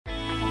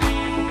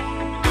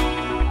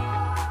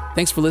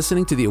Thanks for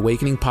listening to the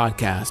Awakening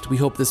Podcast. We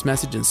hope this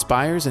message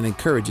inspires and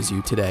encourages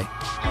you today.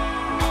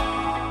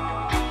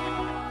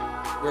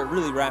 We're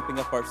really wrapping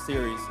up our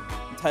series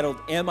entitled,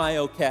 Am I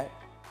Okay?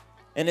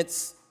 And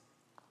it's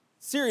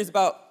a series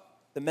about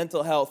the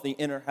mental health, the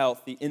inner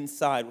health, the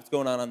inside, what's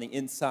going on the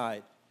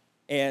inside.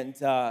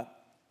 And I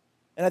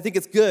think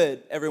it's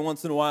good every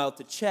once in a while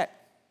to check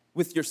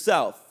with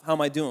yourself, how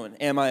am I doing?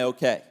 Am I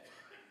okay?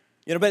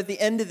 But at the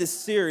end of this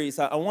series,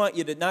 I want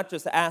you to not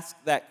just ask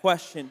that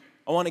question,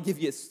 I want to give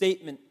you a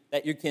statement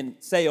that you can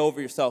say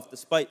over yourself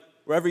despite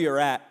wherever you're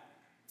at,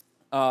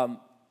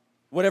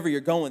 whatever you're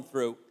going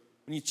through.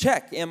 When you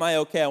check, am I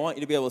okay? I want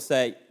you to be able to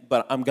say,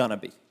 but I'm gonna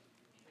be.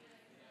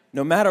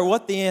 No matter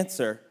what the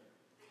answer,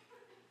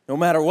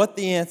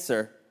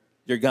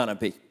 you're gonna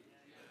be.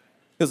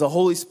 Because the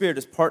Holy Spirit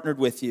is partnered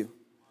with you.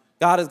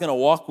 God is gonna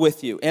walk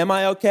with you. Am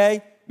I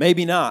okay?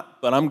 Maybe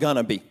not, but I'm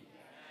gonna be.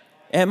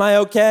 Am I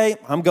okay?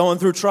 I'm going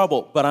through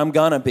trouble, but I'm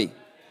gonna be.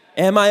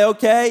 Am I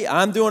okay?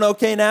 I'm doing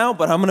okay now,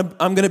 but I'm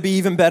gonna be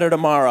even better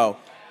tomorrow.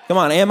 Come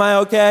on, am I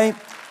okay?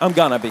 I'm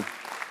gonna be.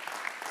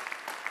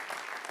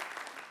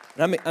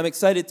 And I'm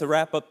excited to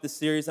wrap up this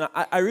series, and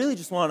I really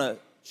just want to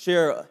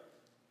share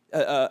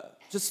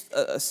just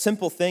a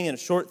simple thing and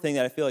a short thing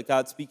that I feel like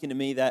God's speaking to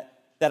me that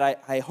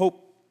I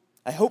hope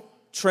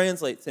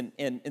translates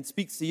and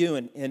speaks to you,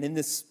 and in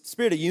this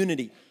spirit of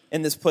unity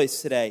in this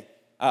place today,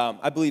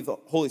 I believe the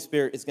Holy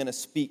Spirit is going to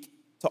speak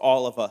to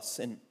all of us.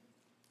 And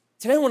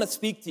today I want to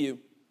speak to you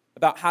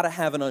about how to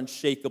have an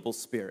unshakable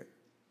spirit.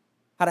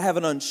 How to have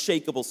an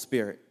unshakable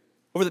spirit.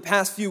 Over the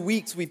past few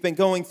weeks, we've been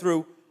going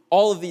through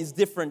all of these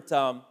different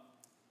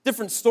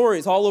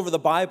stories all over the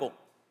Bible,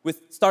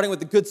 starting with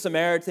the Good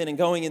Samaritan and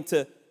going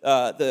into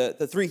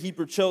the three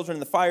Hebrew children in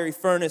the fiery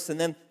furnace. And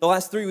then the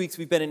last 3 weeks,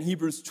 we've been in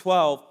Hebrews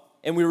 12.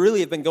 And we really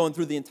have been going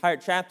through the entire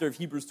chapter of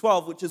Hebrews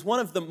 12, which is one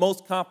of the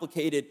most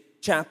complicated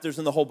chapters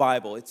in the whole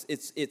Bible.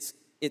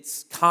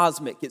 It's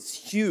cosmic. It's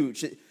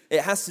huge.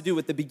 It has to do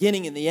with the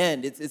beginning and the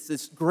end. It's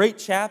this great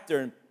chapter.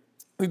 And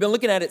we've been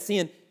looking at it,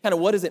 seeing kind of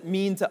what does it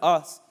mean to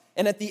us.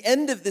 And at the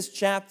end of this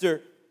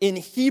chapter in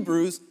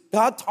Hebrews,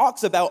 God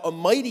talks about a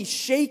mighty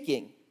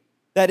shaking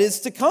that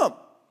is to come.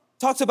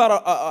 Talks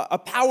about a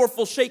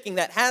powerful shaking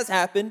that has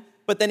happened,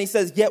 but then he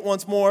says, yet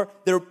once more,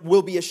 there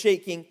will be a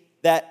shaking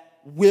that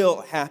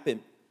will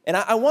happen. And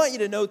I want you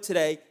to know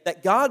today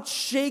that God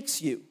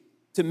shakes you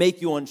to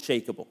make you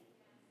unshakable.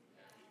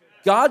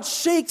 God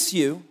shakes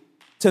you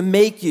to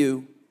make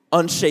you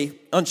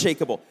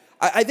unshakable.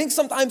 I think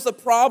sometimes the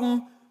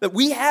problem that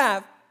we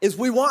have is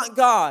we want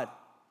God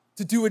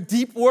to do a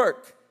deep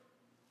work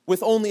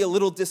with only a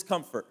little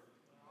discomfort.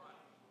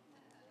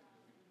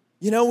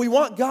 We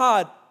want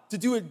God to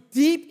do a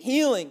deep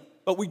healing,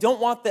 but we don't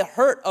want the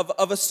hurt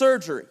of a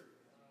surgery.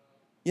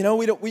 We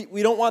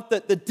don't want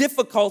the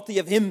difficulty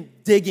of him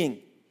digging.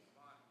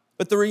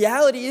 But the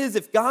reality is,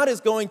 if God is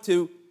going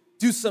to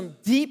do some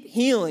deep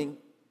healing,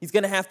 he's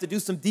going to have to do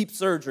some deep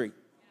surgery.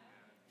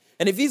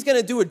 And if he's going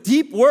to do a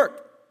deep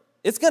work,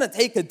 it's going to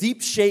take a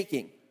deep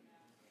shaking.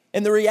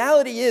 And the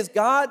reality is,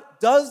 God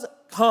does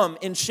come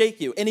and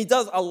shake you, and he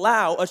does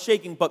allow a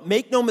shaking, but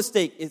make no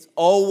mistake, it's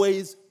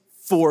always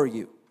for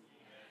you.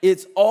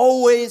 It's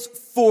always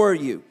for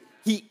you.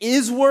 He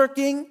is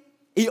working.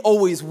 He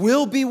always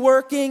will be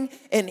working,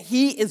 and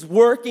he is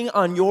working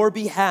on your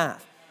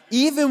behalf.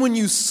 Even when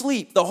you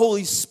sleep, the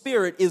Holy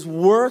Spirit is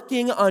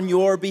working on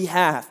your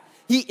behalf.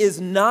 He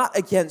is not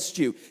against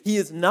you. He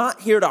is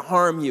not here to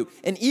harm you.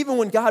 And even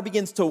when God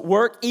begins to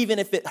work, even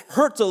if it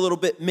hurts a little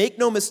bit, make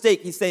no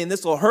mistake, he's saying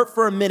this will hurt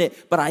for a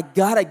minute, but I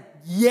gotta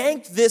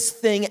yank this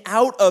thing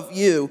out of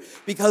you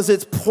because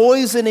it's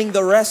poisoning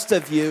the rest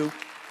of you.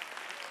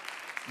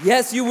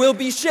 Yes, you will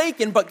be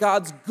shaken, but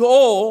God's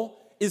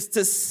goal is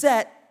to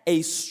set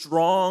a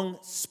strong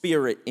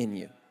spirit in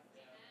you.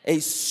 A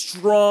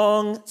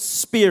strong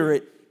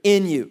spirit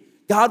in you.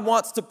 God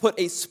wants to put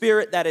a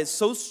spirit that is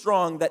so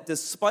strong that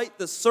despite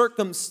the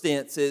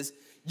circumstances,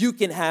 you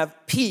can have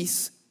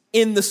peace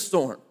in the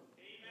storm.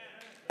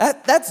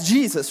 That's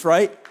Jesus,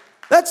 right?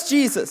 That's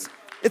Jesus.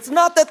 It's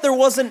not that there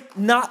wasn't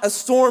not a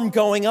storm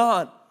going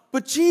on,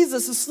 but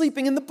Jesus is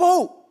sleeping in the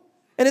boat.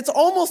 And it's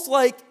almost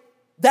like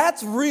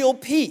that's real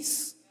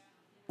peace.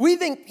 We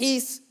think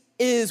peace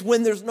is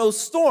when there's no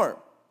storm.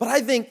 But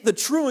I think the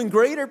true and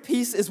greater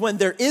peace is when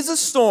there is a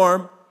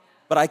storm,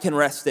 but I can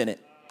rest in it.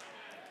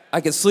 I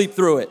can sleep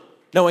through it,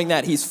 knowing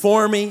that he's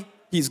for me,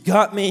 he's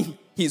got me,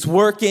 he's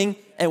working,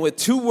 and with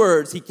 2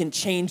 words, he can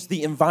change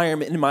the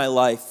environment in my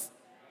life.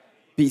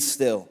 Be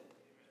still.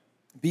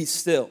 Be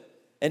still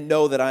and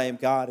know that I am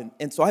God.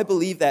 And so I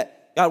believe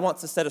that God wants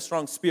to set a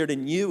strong spirit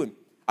in you, and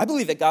I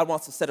believe that God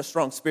wants to set a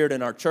strong spirit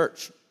in our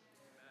church.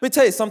 Let me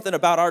tell you something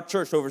about our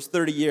church over its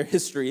 30-year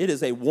history. It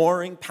is a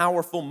warring,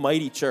 powerful,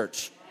 mighty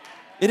church.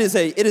 It is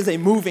a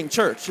moving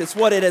church. It's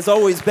what it has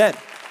always been.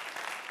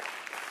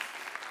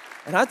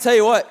 And I tell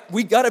you what,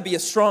 we got to be a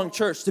strong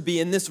church to be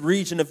in this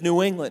region of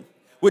New England,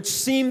 which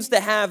seems to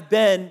have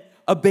been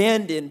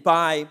abandoned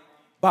by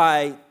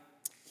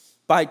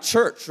by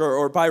church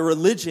or by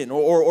religion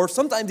or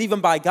sometimes even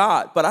by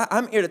God. But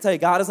I'm here to tell you,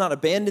 God has not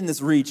abandoned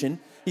this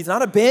region. He's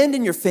not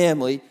abandoned your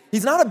family.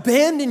 He's not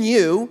abandoned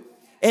you.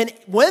 And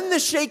when the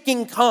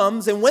shaking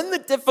comes and when the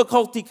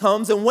difficulty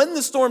comes and when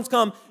the storms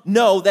come,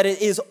 know that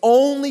it is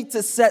only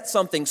to set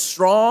something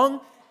strong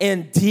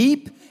and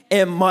deep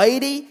and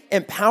mighty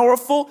and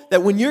powerful,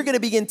 that when you're going to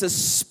begin to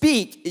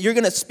speak, you're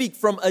going to speak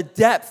from a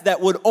depth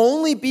that would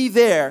only be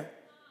there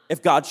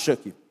if God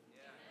shook you.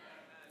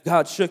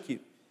 God shook you.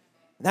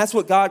 And that's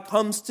what God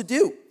comes to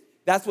do.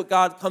 That's what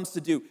God comes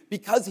to do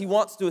because he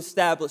wants to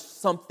establish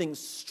something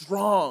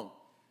strong.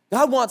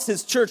 God wants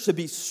his church to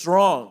be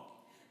strong,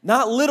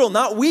 not little,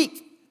 not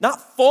weak,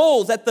 not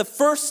falls at the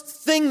first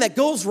thing that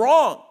goes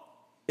wrong.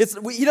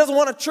 He doesn't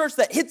want a church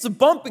that hits a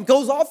bump and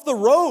goes off the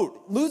road,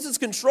 loses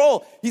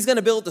control. He's going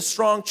to build a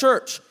strong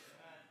church.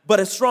 But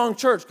a strong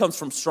church comes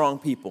from strong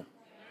people.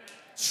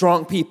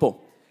 Strong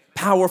people,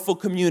 powerful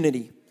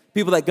community,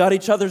 people that got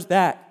each other's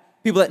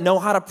back, people that know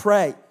how to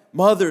pray,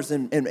 mothers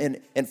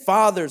and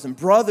fathers and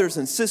brothers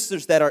and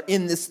sisters that are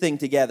in this thing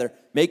together.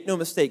 Make no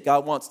mistake,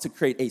 God wants to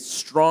create a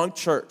strong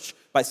church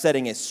by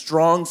setting a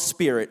strong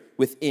spirit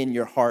within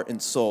your heart and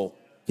soul.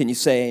 Can you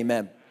say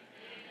amen?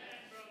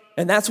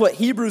 And that's what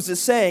Hebrews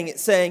is saying.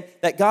 It's saying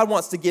that God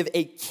wants to give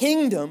a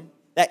kingdom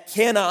that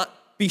cannot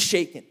be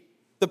shaken.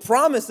 The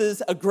promise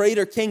is a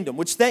greater kingdom,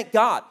 which thank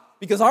God,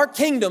 because our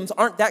kingdoms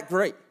aren't that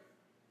great.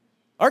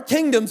 Our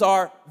kingdoms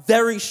are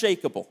very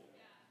shakeable.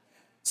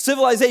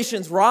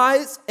 Civilizations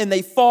rise and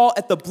they fall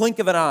at the blink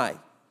of an eye.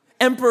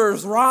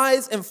 Emperors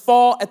rise and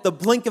fall at the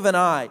blink of an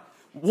eye.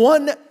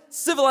 One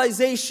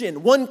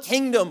civilization, one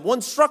kingdom,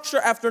 one structure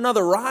after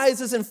another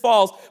rises and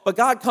falls, but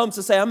God comes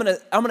to say, I'm going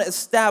to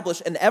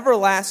establish an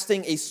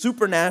everlasting, a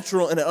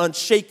supernatural, and an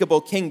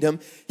unshakable kingdom.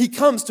 He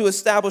comes to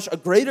establish a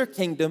greater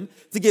kingdom,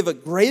 to give a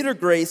greater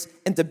grace,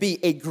 and to be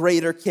a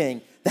greater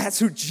king. That's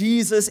who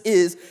Jesus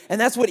is,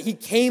 and that's what he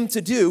came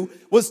to do,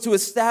 was to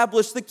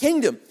establish the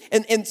kingdom.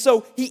 And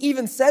so he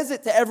even says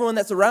it to everyone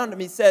that's around him.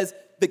 He says,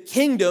 the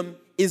kingdom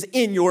is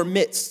in your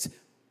midst,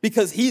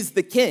 because he's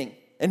the king.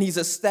 And he's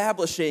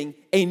establishing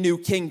a new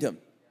kingdom.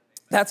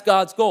 That's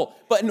God's goal.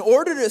 But in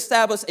order to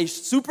establish a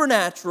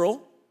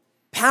supernatural,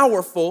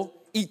 powerful,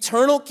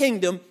 eternal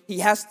kingdom, he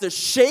has to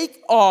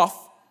shake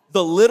off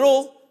the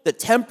little, the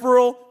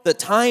temporal, the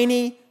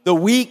tiny, the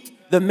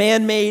weak, the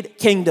man-made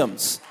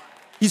kingdoms.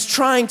 He's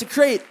trying to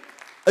create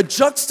a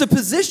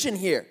juxtaposition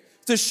here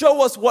to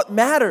show us what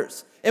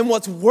matters and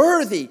what's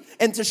worthy,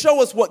 and to show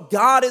us what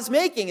God is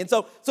making. And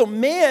so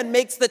man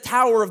makes the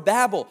Tower of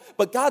Babel,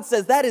 but God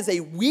says that is a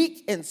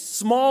weak and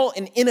small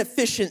and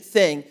inefficient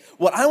thing.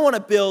 What I want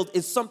to build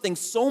is something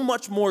so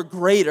much more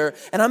greater,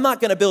 and I'm not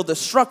going to build a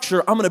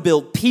structure. I'm going to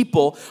build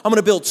people. I'm going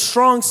to build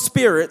strong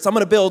spirits. I'm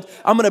going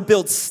to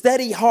build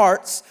steady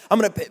hearts. I'm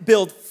going to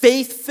build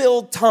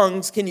faith-filled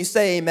tongues. Can you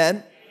say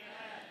amen?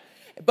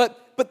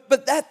 But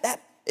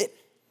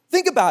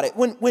think about it.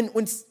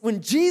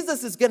 When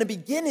Jesus is going to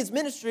begin his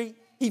ministry,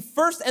 he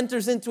first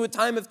enters into a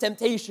time of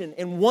temptation.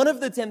 And one of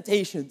the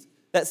temptations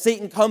that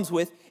Satan comes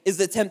with is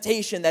the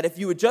temptation that if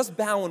you would just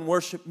bow and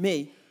worship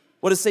me,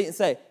 what does Satan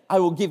say? I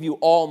will give you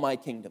all my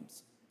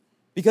kingdoms.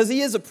 Because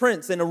he is a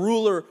prince and a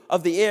ruler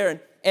of the air.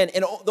 And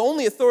the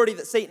only authority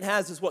that Satan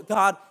has is what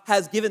God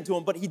has given to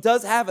him. But he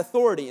does have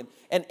authority.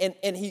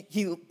 And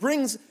he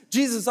brings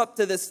Jesus up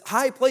to this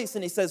high place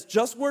and he says,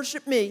 just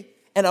worship me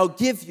and I'll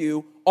give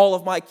you all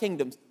of my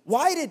kingdoms.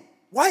 Why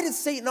did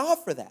Satan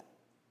offer that?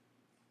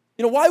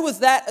 Why was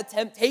that a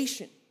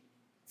temptation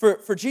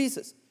for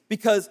Jesus?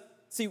 Because,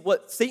 see,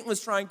 what Satan was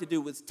trying to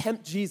do was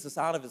tempt Jesus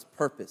out of his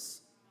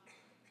purpose.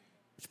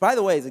 Which, by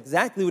the way, is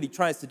exactly what he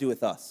tries to do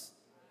with us.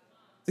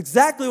 It's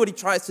exactly what he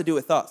tries to do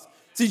with us.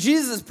 See,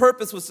 Jesus'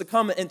 purpose was to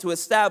come and to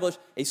establish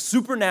a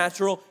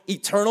supernatural,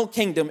 eternal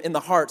kingdom in the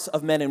hearts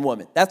of men and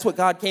women. That's what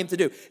God came to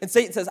do. And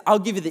Satan says, I'll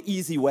give you the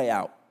easy way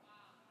out.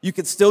 You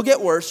could still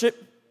get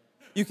worship.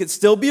 You could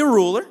still be a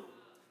ruler.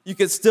 You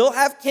could still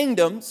have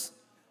kingdoms,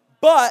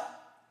 but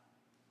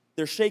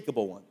they're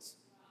shakeable ones.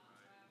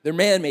 They're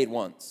man-made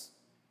ones.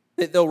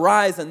 They'll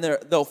rise and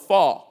they'll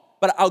fall.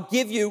 But I'll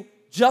give you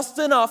just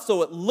enough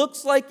so it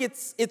looks like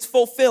it's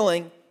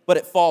fulfilling, but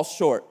it falls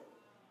short.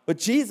 But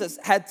Jesus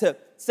had to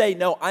say,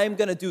 no, I am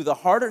going to do the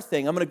harder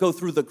thing. I'm going to go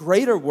through the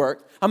greater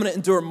work. I'm going to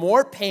endure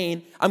more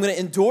pain. I'm going to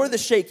endure the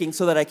shaking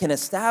so that I can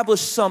establish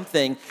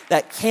something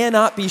that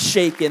cannot be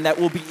shaken, that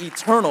will be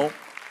eternal,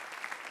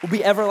 will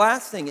be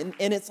everlasting.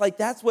 And it's like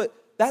that's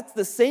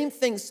the same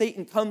thing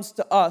Satan comes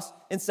to us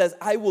and says,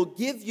 I will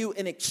give you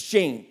an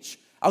exchange.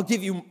 I'll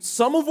give you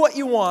some of what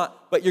you want,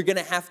 but you're going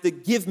to have to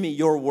give me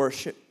your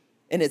worship.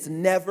 And it's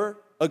never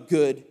a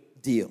good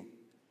deal.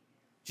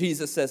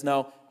 Jesus says,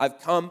 no, I've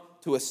come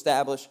to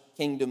establish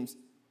kingdoms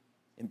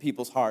in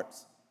people's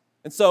hearts.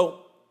 And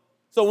so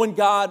when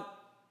God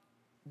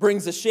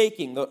brings a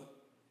shaking, the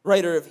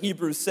writer of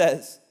Hebrews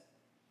says,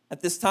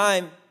 at this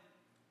time,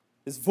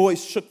 his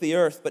voice shook the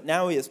earth, but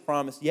now he has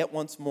promised, yet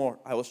once more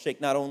I will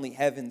shake not only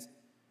heavens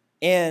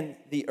and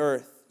the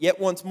earth. Yet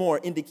once more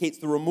indicates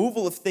the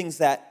removal of things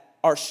that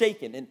are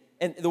shaken.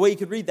 And the way you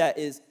could read that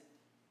is,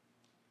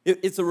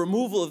 It's a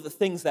removal of the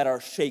things that are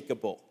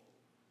shakeable.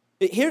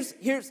 Here's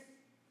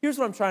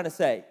what I'm trying to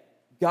say.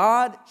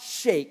 God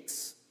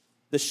shakes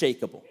the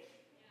shakeable.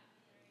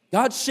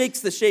 God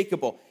shakes the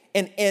shakeable.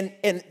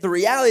 And the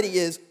reality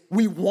is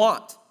we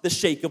want the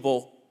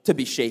shakeable to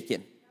be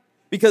shaken.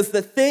 Because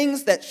the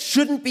things that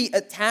shouldn't be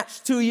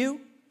attached to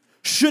you,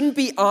 shouldn't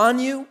be on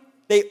you,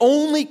 they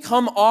only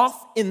come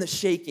off in the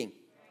shaking.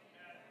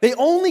 They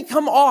only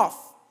come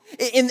off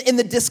in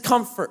the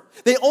discomfort.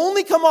 They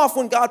only come off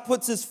when God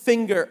puts his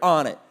finger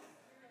on it.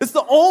 It's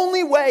the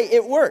only way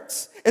it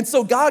works. And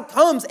so God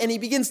comes and he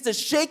begins to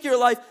shake your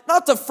life,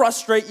 not to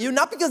frustrate you,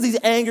 not because he's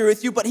angry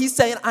with you, but he's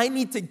saying, I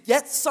need to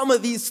get some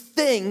of these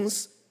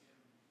things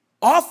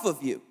off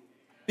of you.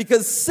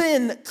 Because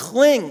sin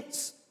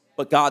clings,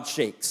 but God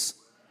shakes.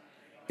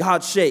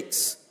 God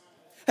shakes.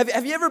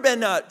 Have you ever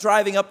been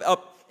driving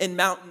up in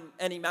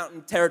any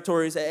mountain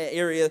territories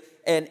area,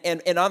 and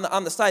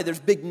on the side there's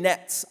big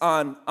nets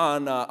on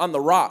the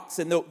rocks,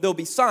 and there'll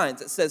be signs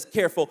that says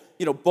careful,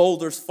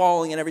 boulders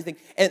falling and everything.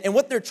 And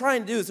what they're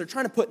trying to do is they're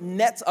trying to put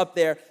nets up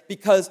there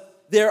because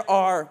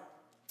the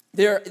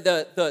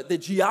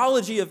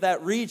geology of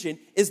that region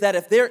is that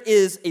if there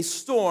is a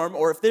storm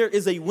or if there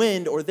is a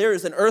wind or there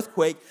is an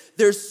earthquake,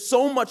 there's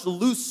so much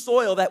loose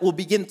soil that will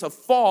begin to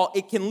fall.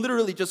 It can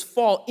literally just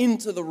fall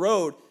into the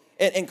road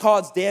and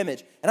cause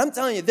damage. And I'm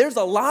telling you, there's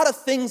a lot of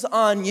things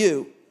on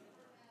you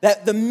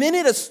that the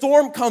minute a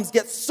storm comes,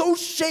 gets so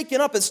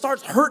shaken up, it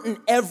starts hurting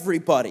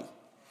everybody.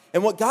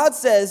 And what God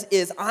says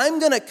is, I'm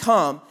going to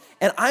come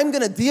and I'm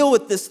going to deal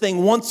with this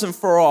thing once and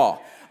for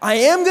all. I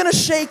am going to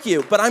shake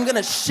you, but I'm going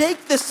to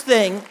shake this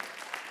thing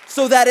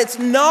so that it's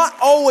not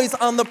always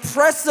on the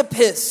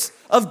precipice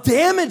of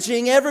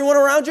damaging everyone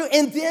around you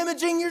and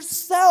damaging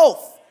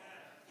yourself.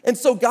 And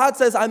so God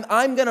says,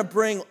 I'm going to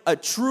bring a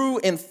true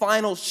and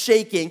final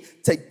shaking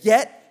to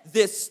get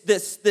this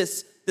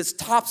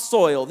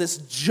topsoil, this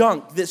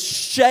junk, this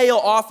shale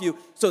off you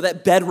so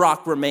that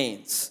bedrock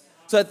remains,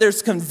 so that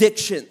there's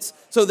convictions,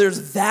 so there's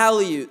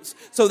values,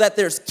 so that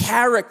there's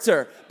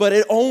character, but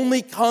it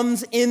only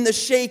comes in the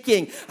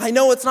shaking. I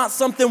know it's not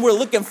something we're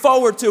looking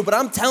forward to, but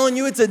I'm telling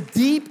you, it's a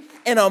deep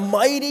and a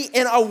mighty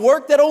and a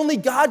work that only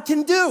God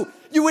can do.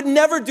 You would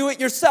never do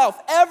it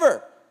yourself,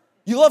 ever.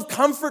 You love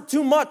comfort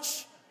too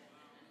much.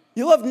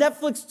 You love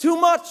Netflix too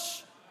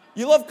much.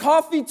 You love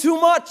coffee too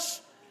much.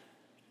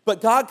 But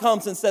God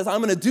comes and says,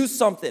 I'm going to do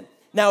something.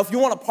 Now, if you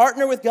want to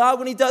partner with God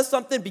when he does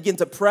something, begin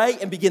to pray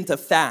and begin to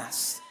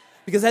fast.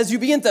 Because as you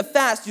begin to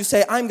fast, you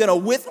say, I'm going to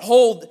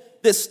withhold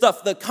this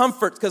stuff, the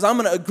comforts, because I'm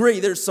going to agree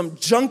there's some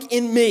junk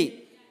in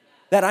me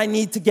that I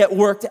need to get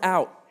worked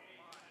out.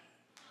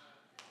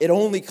 It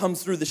only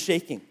comes through the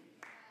shaking.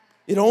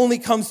 It only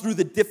comes through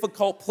the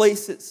difficult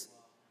places.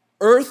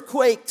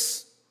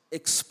 Earthquakes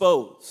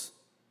expose.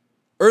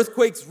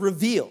 Earthquakes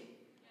reveal.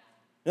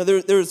 Now,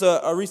 there's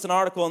a recent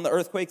article on the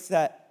earthquakes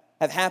that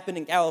have happened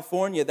in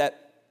California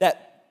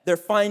that they're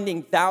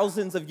finding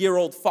thousands of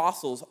year-old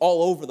fossils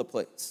all over the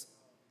place.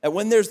 And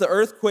when there's the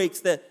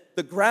earthquakes, the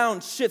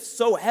ground shifts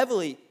so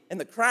heavily and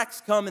the cracks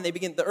come and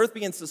the earth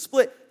begins to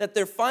split, that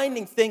they're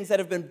finding things that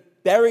have been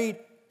buried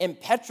and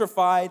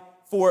petrified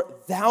for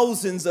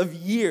thousands of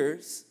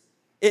years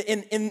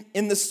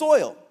in the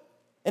soil.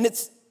 And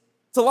it's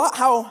a lot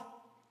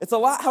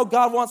how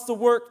God wants to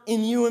work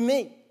in you and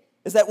me.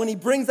 Is that when he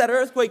brings that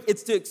earthquake,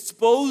 it's to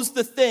expose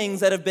the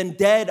things that have been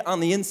dead on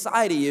the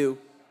inside of you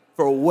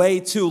for way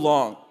too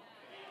long.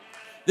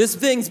 This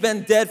thing's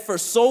been dead for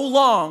so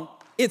long,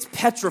 it's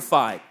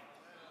petrified.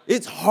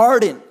 It's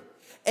hardened.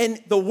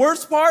 And the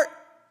worst part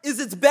is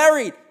it's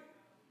buried.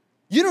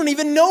 You don't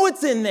even know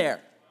it's in there.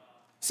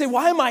 You say,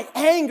 why am I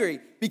angry?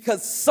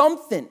 Because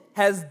something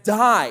has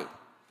died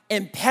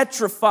and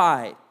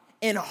petrified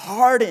and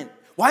hardened.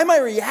 Why am I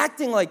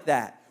reacting like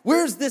that?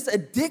 Where's this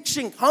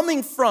addiction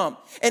coming from?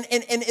 And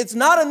it's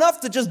not enough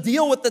to just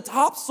deal with the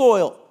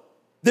topsoil.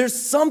 There's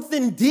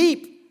something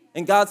deep.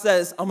 And God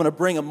says, I'm going to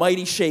bring a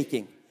mighty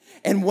shaking.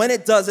 And when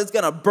it does, it's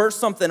going to burst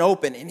something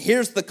open. And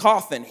here's the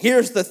coffin.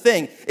 Here's the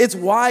thing. It's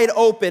wide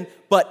open,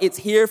 but it's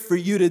here for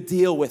you to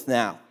deal with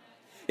now.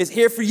 It's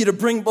here for you to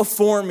bring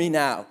before me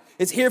now.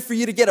 It's here for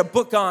you to get a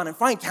book on and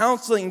find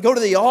counseling and go to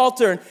the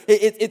altar. And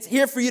it's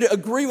here for you to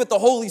agree with the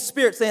Holy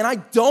Spirit saying, I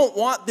don't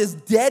want this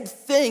dead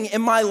thing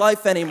in my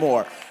life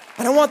anymore.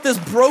 I don't want this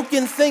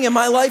broken thing in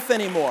my life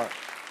anymore.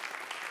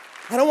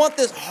 I don't want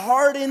this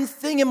hardened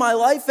thing in my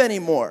life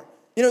anymore.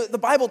 The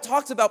Bible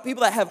talks about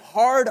people that have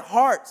hard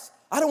hearts.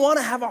 I don't want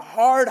to have a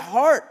hard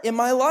heart in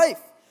my life.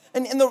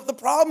 And the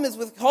problem is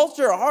with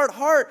culture, a hard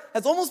heart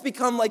has almost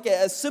become like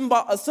a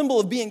symbol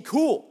of being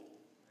cool.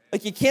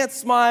 Like you can't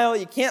smile,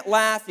 you can't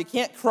laugh, you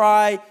can't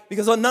cry,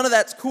 because none of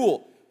that's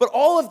cool. But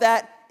all of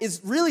that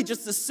is really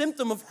just a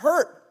symptom of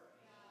hurt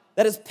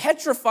that is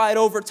petrified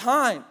over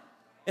time.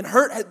 And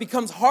hurt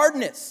becomes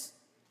hardness.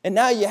 And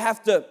now you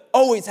have to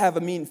always have a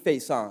mean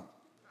face on.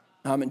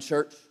 I'm in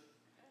church,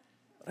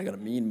 but I got a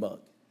mean mug.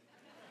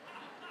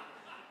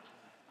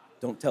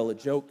 Don't tell a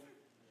joke.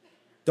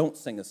 Don't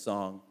sing a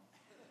song.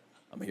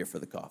 I'm here for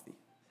the coffee.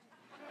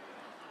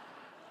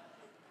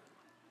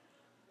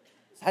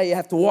 It's how you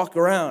have to walk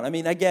around. I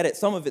mean, I get it.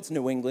 Some of it's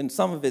New England.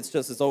 Some of it's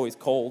just it's always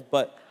cold,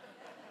 but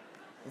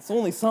it's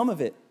only some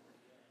of it.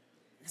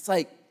 It's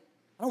like,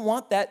 I don't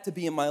want that to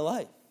be in my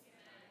life.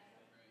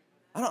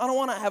 I don't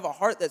want to have a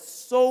heart that's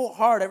so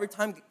hard every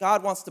time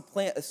God wants to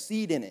plant a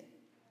seed in it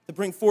to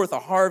bring forth a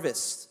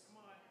harvest.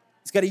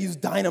 He's got to use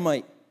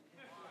dynamite.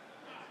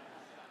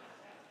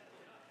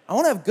 I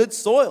want to have good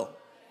soil.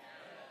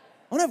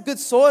 I want to have good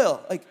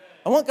soil. Like,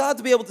 I want God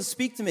to be able to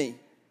speak to me.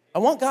 I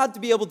want God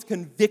to be able to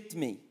convict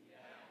me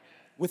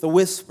with a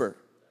whisper.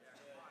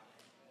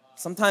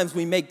 Sometimes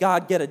we make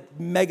God get a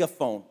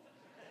megaphone.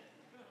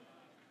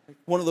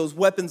 One of those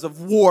weapons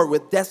of war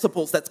with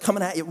decibels that's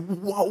coming at you.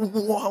 Wow,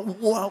 wow,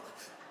 wow.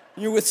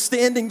 You're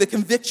withstanding the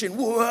conviction.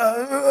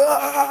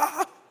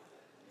 Like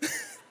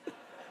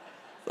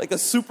a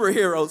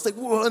superhero. It's like,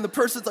 whoa, and the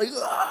person's like,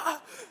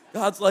 ah.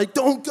 God's like,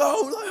 don't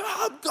go. Like,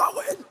 I'm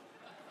going.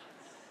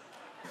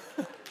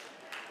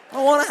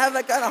 I want to have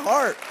that kind of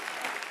heart.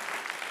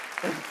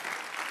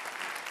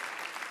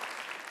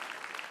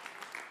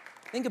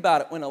 Think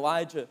about it when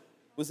Elijah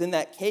was in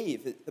that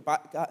cave. The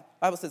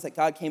Bible says that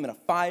God came in a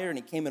fire and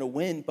he came in a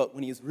wind, but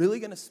when he's really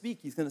going to speak,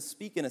 he's going to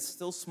speak in a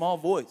still small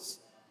voice.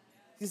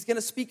 He's going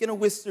to speak in a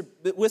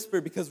whisper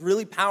because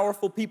really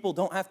powerful people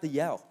don't have to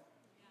yell.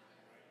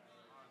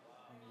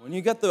 When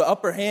you got the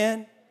upper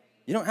hand,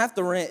 you don't have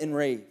to rant and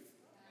rave.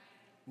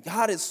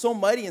 God is so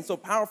mighty and so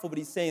powerful, but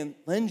he's saying,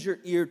 lend your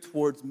ear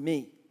towards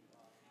me.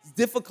 It's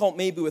difficult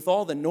maybe with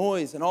all the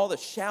noise and all the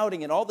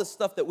shouting and all the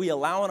stuff that we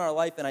allow in our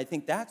life, and I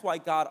think that's why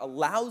God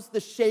allows the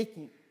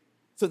shaking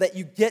so that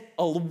you get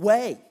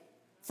away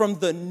from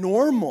the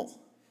normal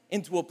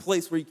into a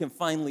place where you can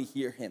finally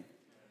hear him.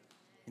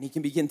 And he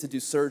can begin to do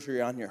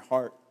surgery on your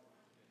heart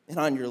and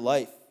on your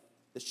life.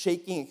 The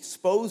shaking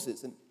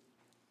exposes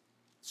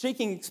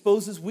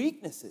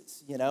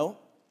weaknesses, you know?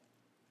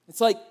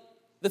 It's like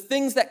the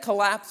things that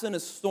collapse in a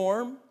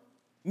storm,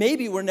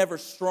 maybe were never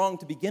strong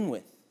to begin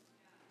with.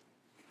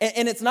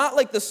 And it's not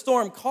like the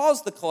storm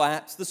caused the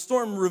collapse. The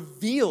storm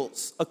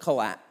reveals a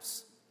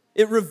collapse.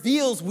 It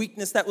reveals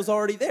weakness that was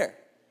already there.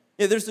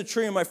 Yeah, there's a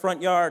tree in my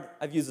front yard.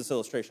 I've used this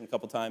illustration a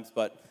couple times,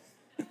 but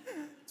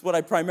it's what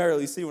I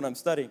primarily see when I'm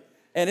studying.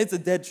 And it's a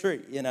dead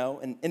tree, you know,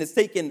 and it's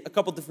taken a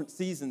couple different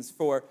seasons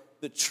for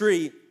the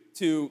tree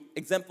to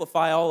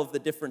exemplify all of the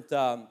different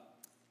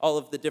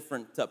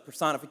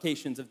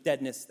personifications of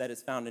deadness that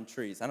is found in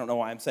trees. I don't know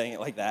why I'm saying it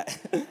like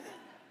that.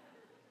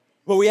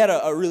 But we had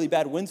a really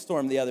bad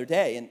windstorm the other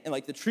day, and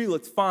like the tree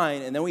looked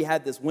fine, and then we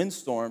had this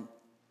windstorm,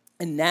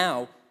 and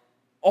now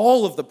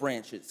all of the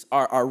branches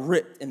are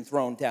ripped and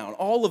thrown down.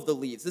 All of the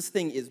leaves. This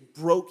thing is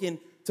broken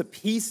to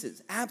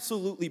pieces,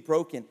 absolutely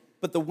broken.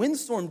 But the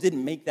windstorm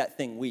didn't make that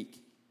thing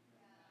weak.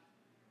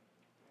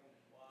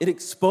 It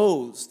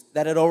exposed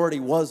that it already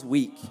was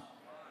weak.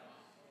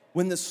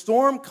 When the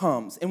storm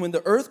comes and when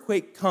the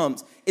earthquake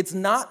comes, it's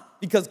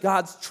not because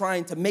God's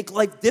trying to make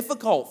life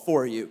difficult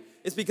for you.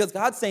 It's because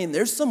God's saying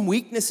there's some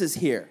weaknesses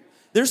here.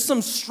 There's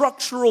some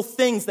structural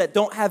things that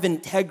don't have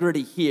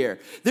integrity here.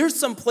 There's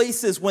some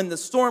places when the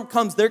storm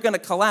comes, they're going to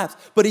collapse,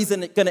 but he's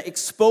going to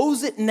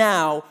expose it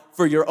now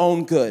for your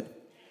own good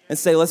and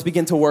say, let's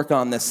begin to work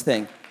on this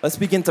thing. Let's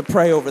begin to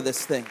pray over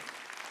this thing.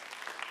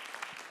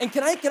 And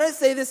can I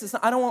say this?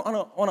 I don't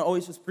want to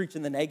always just preach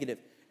in the negative.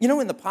 You know,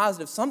 in the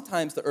positive,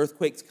 sometimes the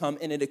earthquakes come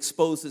and it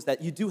exposes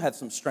that you do have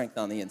some strength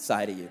on the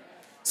inside of you.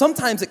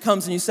 Sometimes it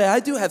comes and you say, I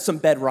do have some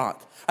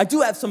bedrock. I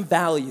do have some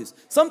values.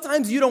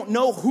 Sometimes you don't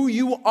know who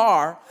you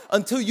are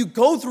until you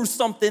go through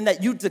something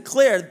that you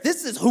declare,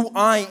 this is who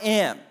I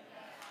am.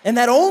 And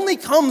that only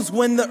comes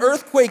when the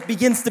earthquake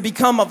begins to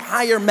become of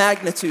higher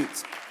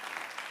magnitudes.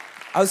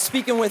 I was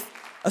speaking with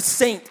a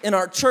saint in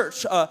our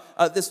church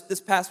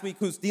this past week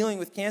who's dealing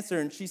with cancer,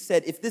 and she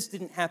said, if this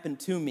didn't happen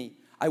to me,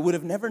 I would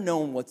have never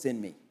known what's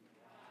in me.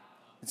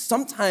 And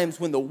sometimes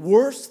when the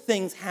worst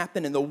things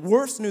happen and the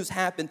worst news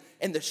happen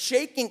and the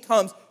shaking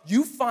comes,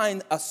 you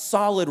find a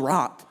solid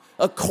rock,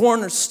 a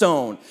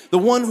cornerstone. The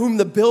one whom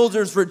the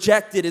builders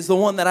rejected is the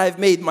one that I've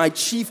made my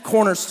chief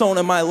cornerstone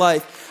in my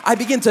life. I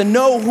begin to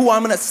know who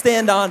I'm going to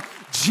stand on,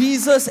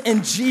 Jesus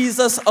and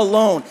Jesus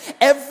alone.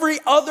 Every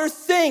other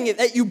thing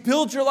that you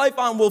build your life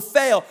on will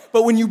fail.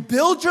 But when you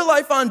build your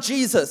life on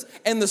Jesus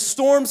and the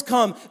storms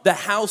come, the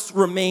house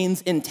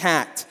remains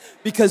intact.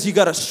 Because you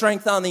got a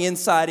strength on the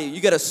inside of you.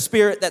 You got a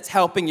spirit that's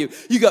helping you.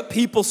 You got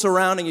people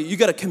surrounding you. You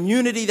got a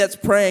community that's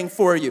praying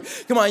for you.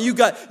 Come on, you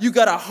got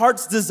a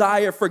heart's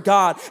desire for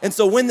God. And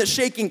so when the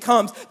shaking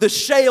comes, the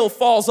shale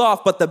falls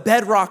off, but the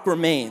bedrock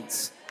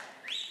remains.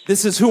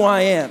 This is who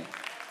I am.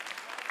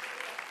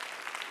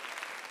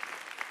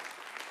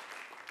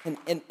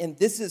 And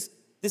this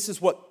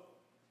is what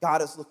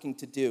God is looking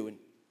to do.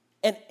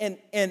 And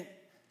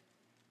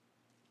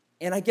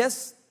I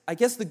guess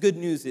the good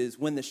news is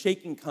when the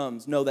shaking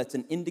comes, know that's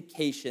an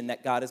indication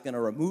that God is going to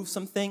remove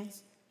some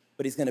things,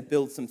 but he's going to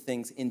build some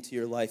things into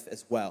your life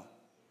as well.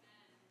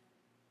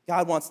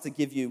 God wants to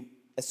give you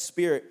a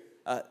spirit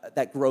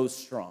that grows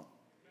strong.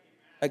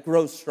 That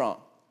grows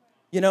strong.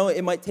 You know,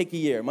 it might take a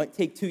year, it might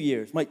take 2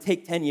 years, it might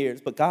take 10 years,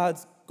 but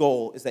God's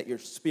goal is that your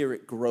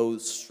spirit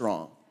grows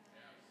strong.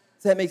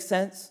 Does that make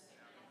sense?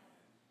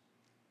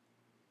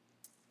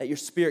 That your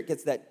spirit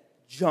gets that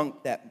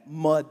junk, that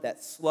mud,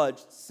 that sludge.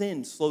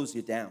 Sin slows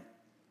you down.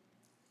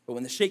 But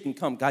when the shaking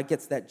comes, God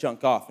gets that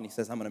junk off and he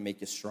says, I'm going to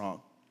make you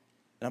strong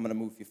and I'm going to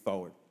move you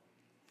forward.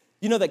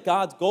 You know that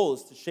God's goal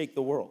is to shake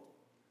the world.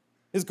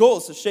 His goal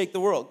is to shake the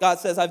world. God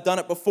says, I've done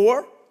it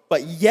before,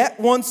 but yet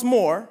once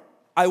more,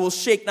 I will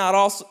shake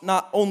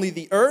not only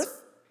the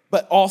earth,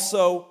 but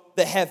also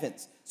the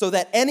heavens, so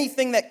that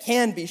anything that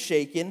can be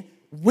shaken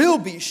will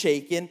be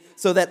shaken,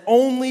 so that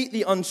only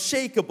the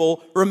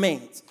unshakable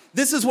remains.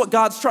 This is what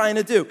God's trying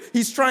to do.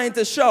 He's trying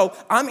to show,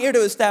 I'm here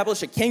to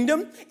establish a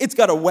kingdom. It's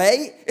got a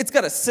way. It's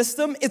got a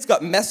system. It's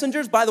got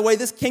messengers. By the way,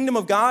 this kingdom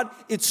of God,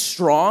 it's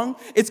strong.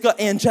 It's got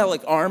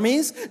angelic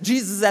armies.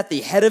 Jesus is at the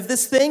head of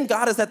this thing.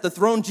 God is at the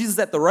throne. Jesus is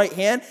at the right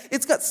hand.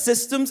 It's got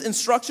systems and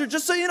structure.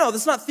 Just so you know,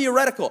 this is not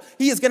theoretical.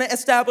 He is going to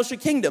establish a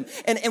kingdom.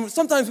 And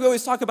sometimes we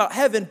always talk about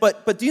heaven,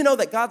 but do you know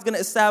that God's going to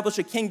establish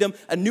a kingdom,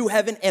 a new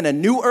heaven and a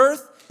new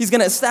earth? He's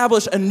going to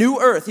establish a new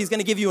earth. He's going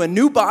to give you a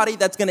new body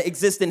that's going to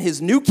exist in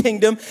his new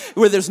kingdom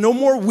where there's no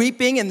more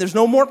weeping and there's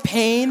no more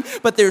pain,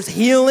 but there's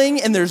healing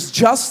and there's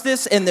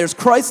justice and there's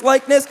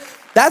Christ-likeness.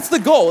 That's the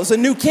goal, is a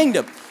new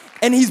kingdom.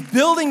 And he's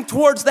building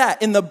towards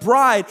that. And the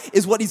bride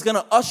is what he's going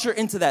to usher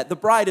into that. The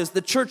bride is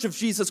the church of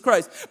Jesus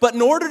Christ. But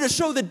in order to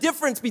show the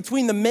difference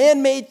between the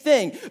man-made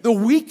thing, the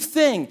weak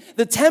thing,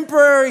 the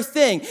temporary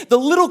thing, the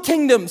little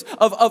kingdoms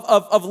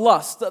of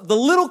lust, the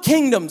little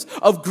kingdoms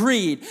of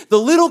greed, the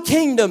little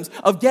kingdoms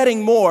of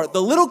getting more,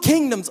 the little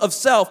kingdoms of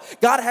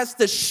self, God has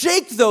to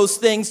shake those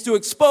things to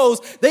expose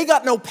they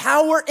got no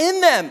power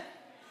in them.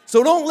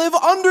 So don't live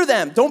under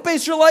them. Don't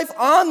base your life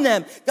on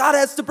them. God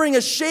has to bring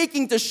a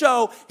shaking to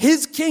show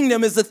his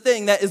kingdom is the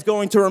thing that is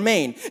going to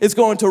remain. It's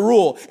going to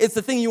rule. It's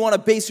the thing you want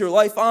to base your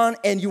life on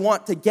and you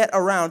want to get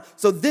around.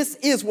 So this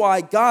is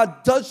why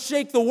God does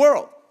shake the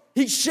world.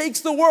 He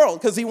shakes the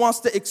world because he wants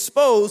to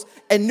expose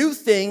a new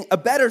thing, a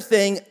better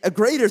thing, a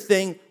greater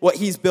thing, what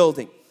he's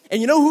building.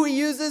 And you know who he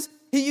uses?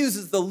 He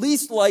uses the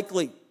least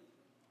likely.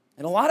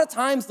 And a lot of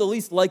times the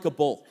least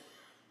likable.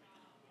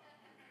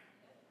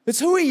 It's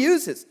who he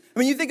uses. I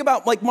mean, you think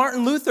about like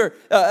Martin Luther,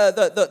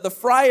 the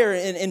friar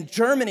in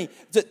Germany,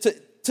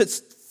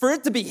 for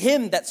it to be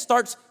him that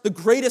starts the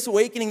greatest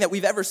awakening that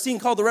we've ever seen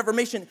called the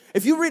Reformation.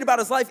 If you read about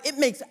his life, it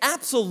makes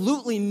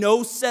absolutely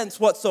no sense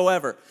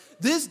whatsoever.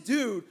 This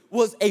dude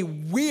was a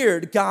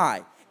weird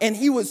guy. And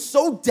he was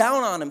so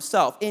down on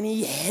himself, and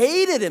he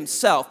hated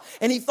himself,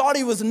 and he thought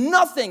he was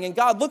nothing. And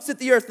God looks at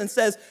the earth and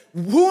says,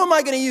 who am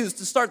I going to use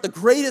to start the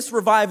greatest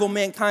revival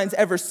mankind's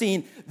ever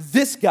seen?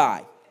 This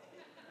guy.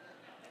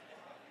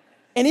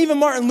 And even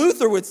Martin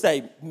Luther would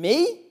say,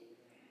 me?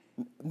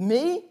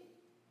 Me?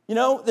 You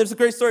know, there's a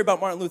great story about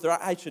Martin Luther.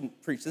 I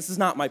shouldn't preach. This is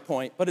not my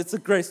point, but it's a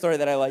great story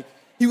that I like.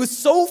 He was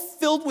so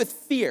filled with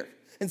fear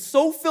and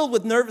so filled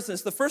with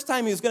nervousness the first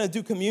time he was going to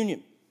do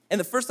communion and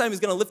the first time he was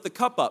going to lift the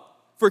cup up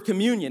for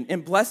communion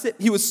and bless it.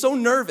 He was so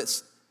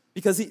nervous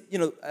because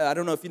I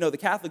don't know if you know, the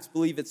Catholics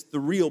believe it's the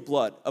real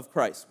blood of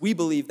Christ. We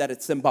believe that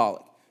it's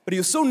symbolic. But he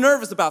was so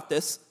nervous about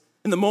this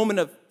in the moment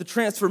of the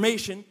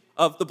transformation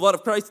of the blood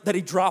of Christ that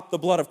he dropped the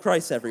blood of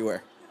Christ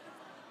everywhere.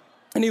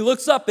 And he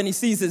looks up and he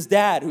sees his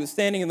dad who was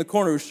standing in the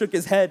corner who shook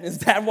his head, and his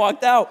dad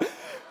walked out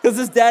because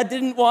his dad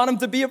didn't want him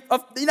to be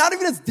not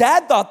even his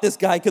dad thought this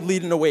guy could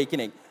lead an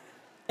awakening.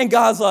 And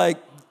God's like,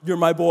 you're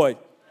my boy.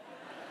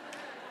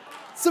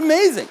 It's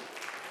amazing.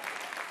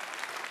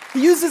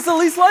 He uses the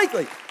least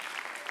likely.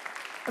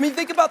 I mean,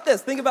 think about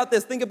this. Think about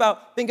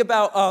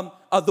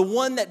the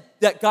one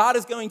that God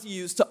is going to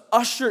use to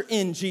usher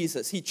in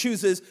Jesus. He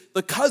chooses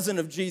the cousin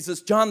of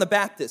Jesus, John the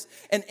Baptist.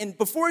 And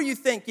before you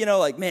think,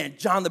 like, man,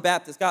 John the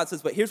Baptist, God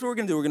says, but here's what we're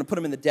going to do. We're going to put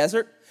him in the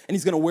desert, and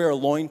he's going to wear a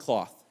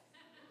loincloth.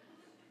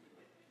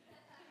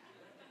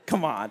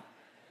 Come on.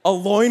 A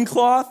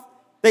loincloth?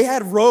 They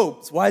had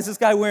robes. Why is this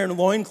guy wearing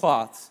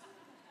loincloths?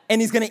 And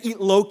he's going to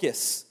eat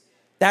locusts.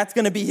 That's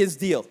going to be his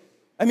deal.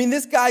 I mean,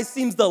 this guy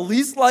seems the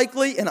least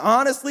likely, and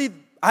honestly,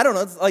 I don't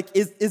know, it's like,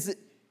 is it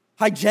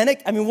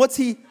hygienic? I mean, what's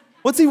he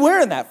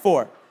wearing that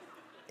for?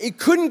 It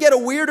couldn't get a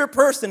weirder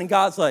person, and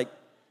God's like,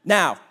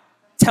 now,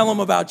 tell him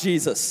about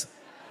Jesus.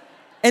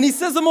 And he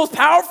says the most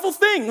powerful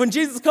thing when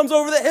Jesus comes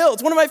over the hill.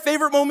 It's one of my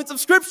favorite moments of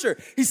Scripture.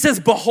 He says,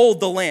 behold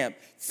the Lamb.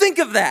 Think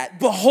of that.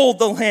 Behold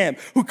the Lamb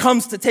who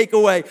comes to take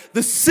away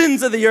the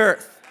sins of the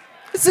earth.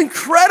 It's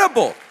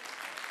incredible.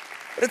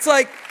 It's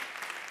like,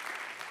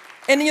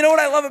 and you know what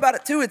I love about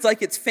it too? It's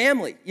like it's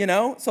family,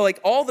 So like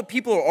all the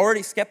people are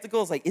already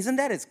skeptical. It's like, isn't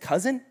that his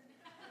cousin?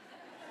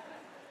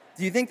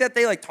 Do you think that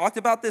they like talked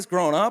about this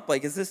growing up?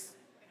 Like, is this,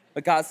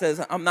 but God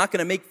says, I'm not going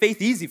to make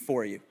faith easy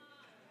for you.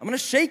 I'm going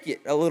to shake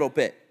it a little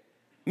bit.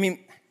 I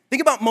mean,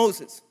 think about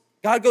Moses.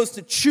 God goes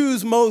to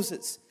choose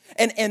Moses.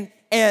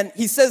 And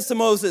he says to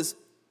Moses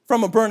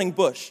from a burning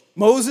bush,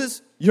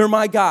 Moses, you're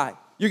my guy.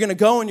 You're going to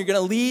go and you're going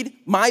to lead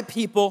my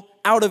people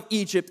out of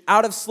Egypt,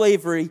 out of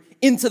slavery,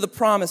 into the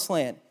promised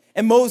land.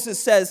 And Moses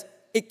says,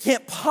 it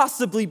can't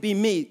possibly be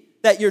me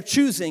that you're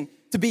choosing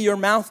to be your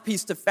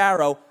mouthpiece to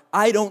Pharaoh.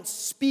 I don't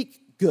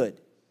speak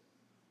good.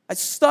 I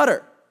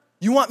stutter.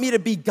 You want me to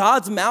be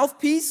God's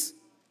mouthpiece?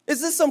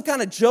 Is this some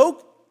kind of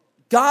joke?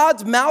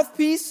 God's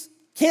mouthpiece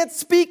can't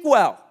speak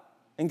well.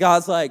 And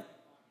God's like,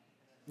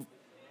 and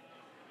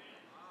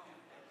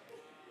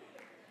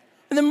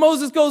then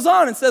Moses goes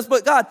on and says,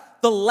 but God,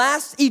 the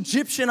last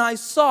Egyptian I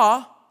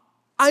saw,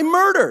 I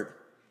murdered.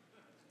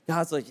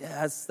 God's like,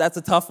 yeah, that's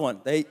a tough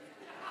one.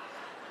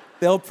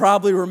 They'll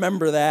probably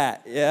remember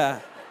that,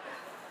 yeah.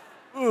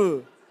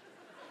 Ooh.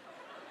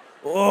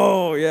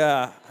 Oh,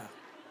 yeah.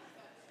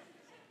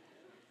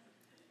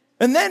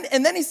 And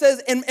then he says,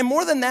 and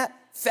more than that,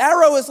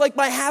 Pharaoh is like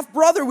my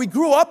half-brother. We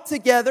grew up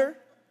together,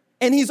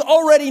 and he's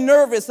already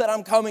nervous that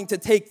I'm coming to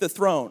take the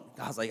throne.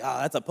 God's like, oh,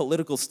 that's a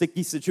political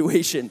sticky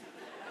situation.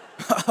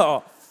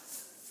 Oh,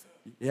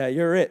 yeah,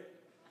 you're it.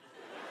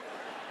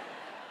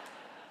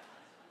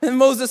 And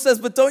Moses says,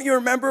 but don't you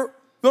remember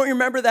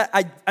that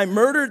I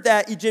murdered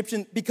that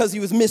Egyptian because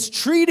he was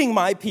mistreating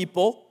my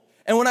people?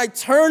 And when I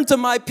turned to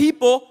my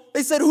people,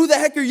 they said, who the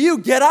heck are you?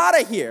 Get out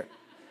of here.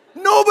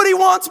 Nobody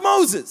wants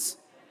Moses.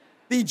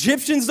 The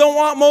Egyptians don't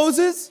want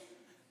Moses.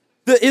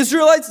 The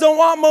Israelites don't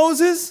want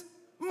Moses.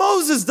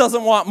 Moses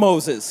doesn't want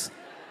Moses.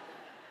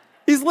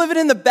 He's living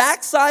in the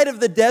backside of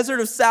the desert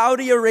of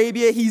Saudi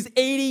Arabia. He's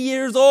 80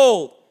 years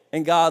old.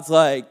 And God's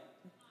like,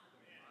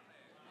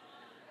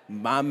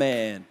 my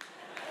man.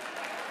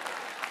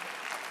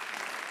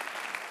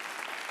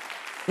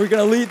 We're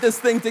going to lead this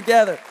thing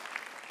together.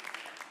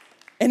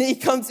 And he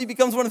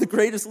becomes one of the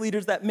greatest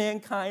leaders that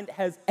mankind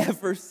has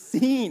ever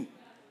seen.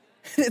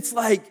 And it's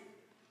like,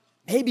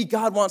 maybe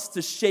God wants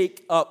to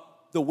shake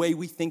up the way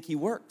we think he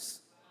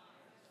works.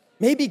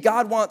 Maybe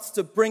God wants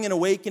to bring an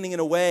awakening in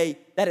a way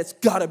that it's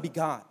got to be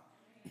God.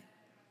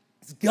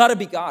 It's got to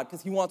be God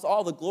because he wants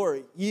all the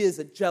glory. He is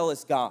a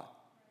jealous God.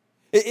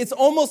 It's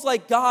almost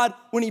like God,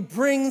 when he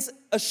brings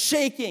a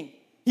shaking,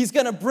 he's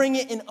going to bring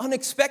it in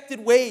unexpected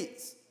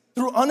ways,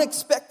 through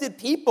unexpected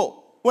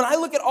people. When I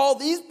look at all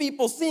these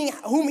people, seeing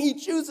whom he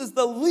chooses,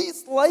 the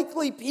least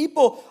likely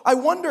people, I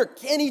wonder,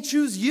 can he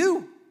choose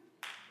you?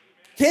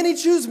 Can he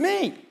choose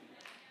me?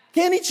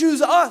 Can he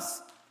choose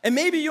us? And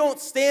maybe you won't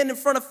stand in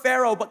front of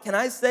Pharaoh, but can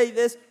I say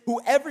this?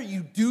 Whoever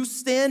you do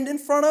stand in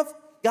front of,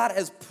 God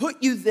has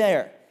put you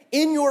there,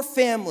 in your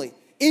family,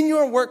 in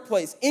your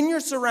workplace, in your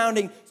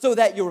surrounding, so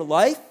that your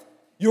life,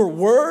 your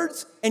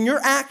words, and your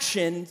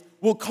actions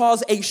will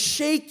cause a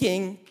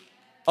shaking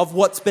of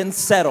what's been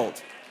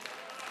settled.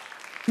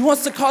 He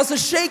wants to cause a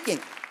shaking.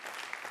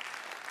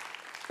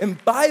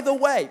 And by the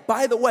way,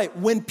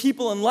 when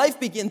people in life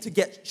begin to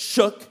get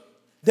shook,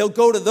 they'll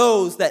go to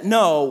those that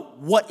know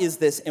what is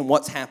this and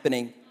what's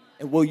happening.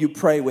 And will you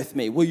pray with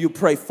me? Will you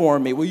pray for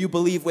me? Will you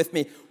believe with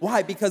me?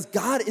 Why? Because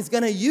God is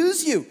going to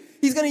use you.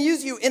 He's going to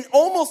use you in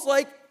almost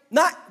like,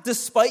 not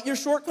despite your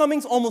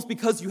shortcomings, almost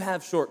because you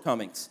have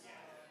shortcomings.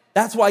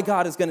 That's why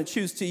God is going to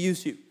choose to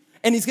use you.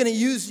 And he's going to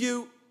use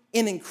you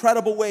in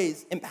incredible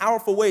ways, in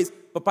powerful ways.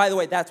 But by the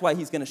way, that's why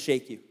he's going to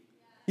shake you.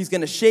 He's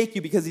going to shake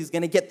you because he's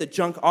going to get the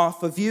junk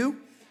off of you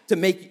to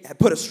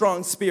put a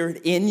strong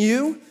spirit in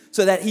you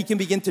so that he can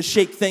begin to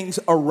shake things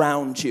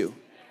around you.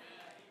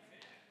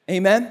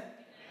 Amen?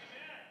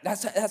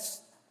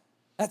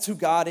 That's who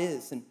God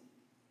is.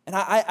 And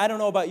I don't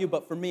know about you,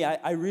 but for me,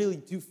 I really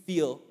do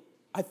feel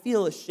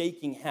a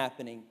shaking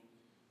happening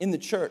in the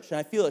church. And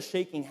I feel a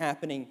shaking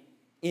happening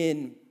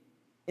in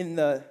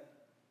the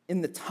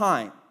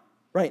time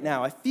right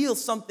now. I feel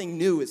something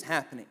new is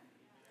happening.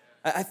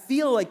 I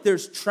feel like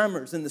there's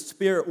tremors in the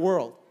spirit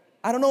world.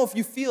 I don't know if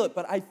you feel it,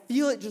 but I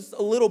feel it just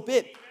a little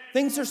bit.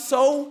 Things are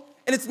so,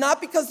 and it's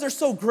not because they're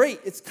so great.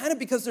 It's kind of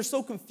because they're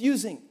so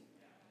confusing.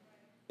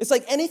 It's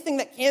like anything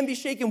that can be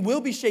shaken will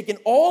be shaken.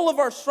 All of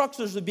our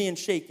structures are being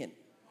shaken.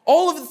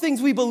 All of the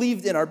things we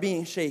believed in are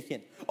being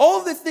shaken. All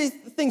of the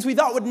things we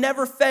thought would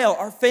never fail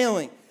are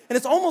failing. And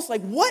it's almost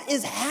like, what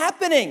is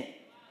happening?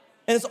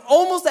 And it's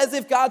almost as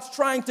if God's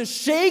trying to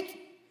shake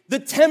the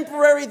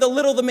temporary, the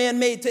little the man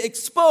made, to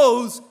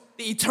expose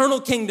the eternal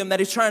kingdom that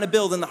he's trying to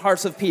build in the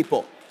hearts of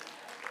people.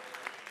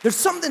 There's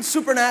something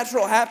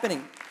supernatural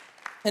happening.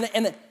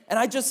 And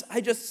I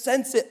just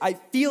sense it. I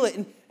feel it.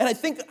 And I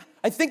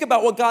think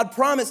about what God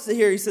promised to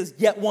hear. He says,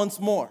 yet once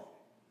more.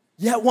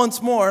 Yet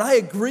once more. And I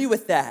agree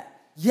with that.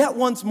 Yet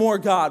once more,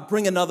 God,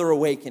 bring another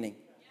awakening.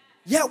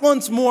 Yet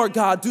once more,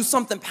 God, do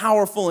something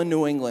powerful in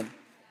New England.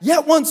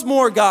 Yet once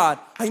more, God,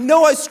 I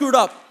know I screwed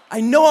up.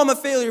 I know I'm a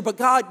failure, but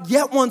God,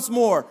 yet once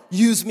more,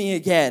 use me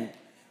again.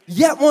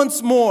 Yet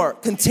once more,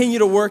 continue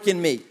to work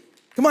in me.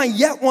 Come on,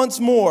 yet once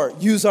more,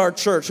 use our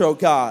church, oh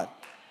God.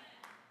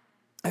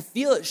 I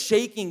feel it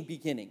shaking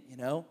beginning, you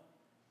know?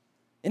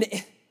 And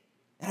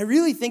I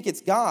really think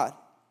it's God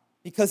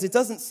because it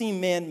doesn't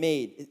seem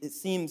man-made. It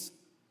seems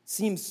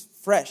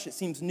fresh, it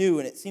seems new,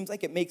 and it seems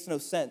like it makes no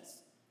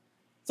sense.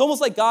 It's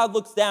almost like God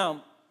looks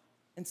down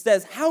and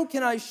says, how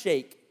can I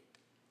shake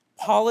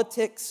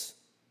politics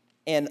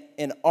and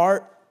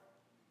art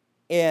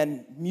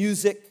and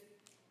music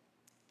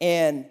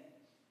and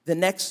the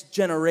next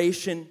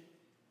generation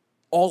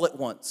all at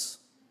once?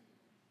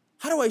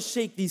 How do I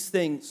shake these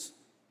things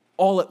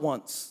all at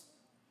once?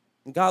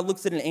 And God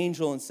looks at an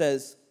angel and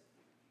says,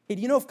 Hey,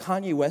 do you know if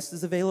Kanye West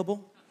is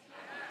available?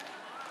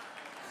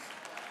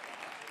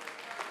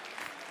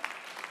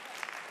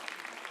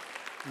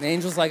 And the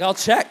angel's like, I'll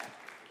check.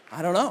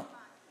 I don't know.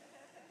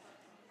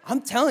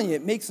 I'm telling you,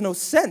 it makes no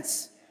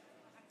sense.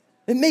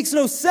 It makes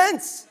no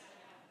sense.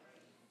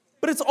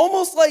 But it's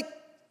almost like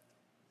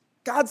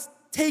God's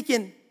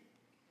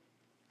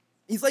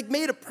he's like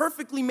made a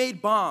perfectly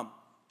made bomb,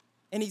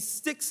 and he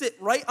sticks it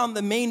right on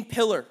the main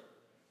pillar,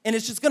 and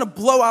it's just gonna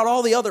blow out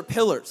all the other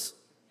pillars.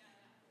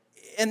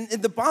 And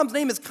the bomb's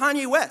name is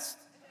Kanye West.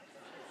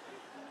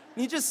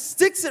 And he just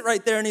sticks it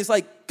right there, and he's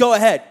like, go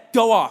ahead,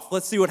 go off,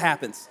 let's see what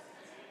happens.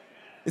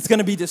 It's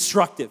gonna be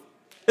destructive.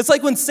 It's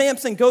like when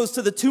Samson goes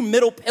to the two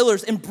middle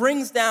pillars and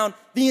brings down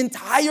the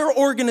entire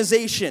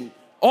organization,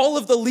 all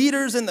of the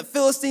leaders and the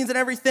Philistines and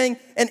everything.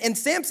 And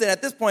Samson,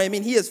 at this point, I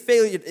mean, he has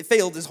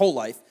failed his whole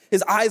life.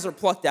 His eyes are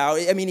plucked out.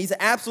 I mean, he's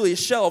absolutely a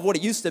shell of what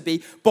he used to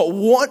be. But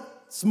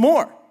once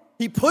more,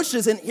 he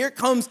pushes, and here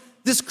comes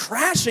this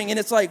crashing. And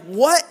it's like,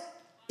 what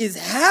is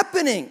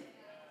happening?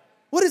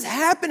 What is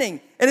happening?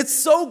 And it's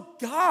so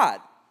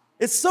God.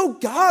 It's so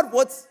God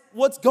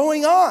what's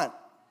going on.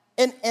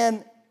 And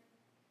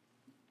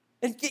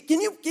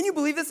can you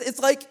believe this? It's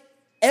like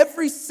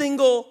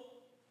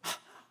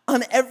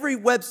on every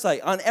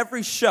website, on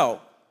every show,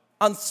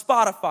 on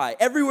Spotify,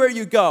 everywhere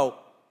you go,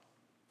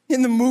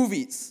 in the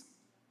movies,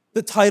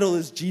 the title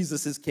is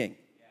Jesus is King.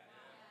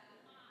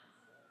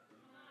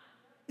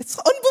 It's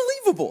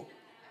unbelievable.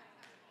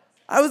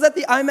 I was at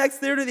the IMAX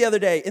theater the other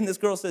day, and this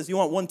girl says, you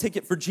want one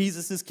ticket for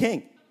Jesus is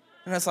King?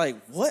 And I was like,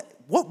 what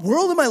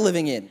world am I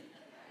living in?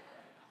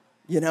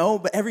 You know,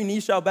 but every knee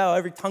shall bow,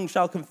 every tongue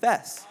shall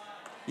confess.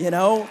 You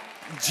know,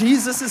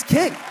 Jesus is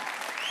King.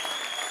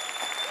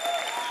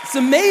 It's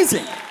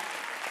amazing.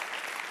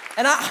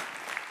 And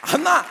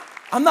I'm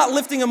not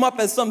lifting him up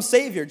as some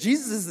savior.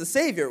 Jesus is the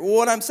savior.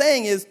 What I'm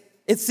saying is,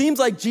 it seems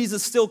like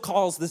Jesus still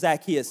calls the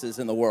Zacchaeuses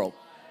in the world.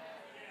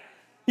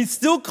 He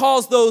still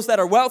calls those that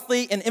are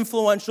wealthy and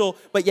influential,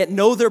 but yet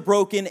know they're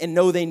broken and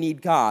know they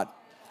need God.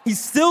 He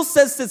still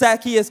says to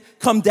Zacchaeus,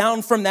 come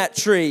down from that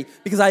tree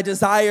because I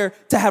desire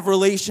to have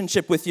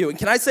relationship with you. And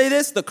can I say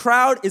this? The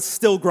crowd is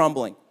still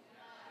grumbling.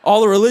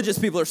 All the religious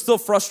people are still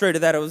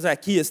frustrated that it was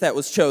Zacchaeus that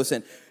was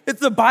chosen. It's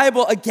the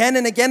Bible again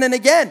and again and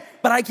again.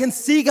 But I can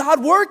see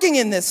God working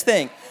in this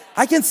thing.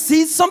 I can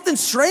see something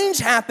strange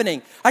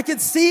happening. I can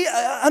see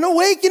an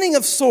awakening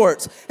of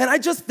sorts. And I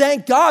just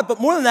thank God. But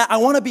more than that, I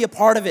want to be a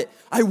part of it.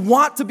 I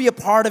want to be a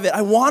part of it.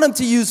 I want him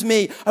to use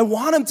me. I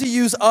want him to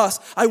use us.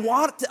 I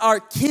want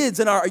our kids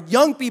and our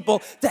young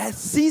people to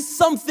see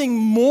something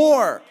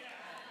more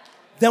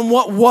than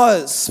what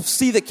was.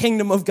 See the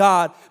kingdom of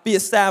God be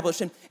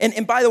established.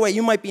 And by the way,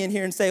 you might be in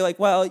here and say like,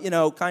 well, you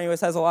know, Kanye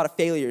West has a lot of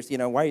failures. You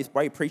know, why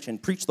are you preaching?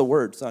 Preach the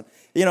word, son.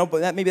 You know,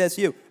 but maybe that's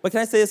you. But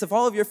can I say this? If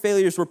all of your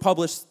failures were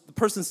published, the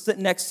person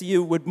sitting next to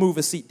you would move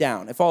a seat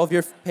down. If all of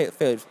your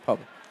failures were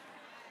published.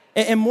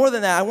 And more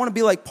than that, I want to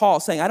be like Paul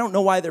saying, I don't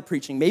know why they're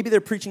preaching. Maybe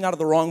they're preaching out of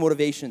the wrong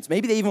motivations.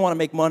 Maybe they even want to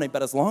make money.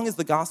 But as long as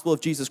the gospel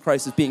of Jesus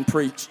Christ is being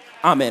preached,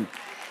 I'm in.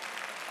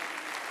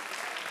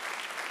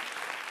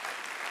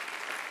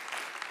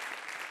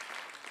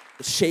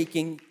 The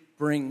shaking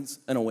brings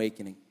an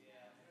awakening.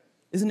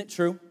 Isn't it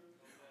true?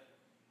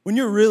 When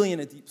you're really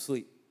in a deep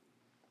sleep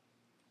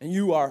and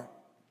you are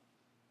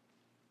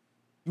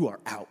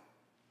out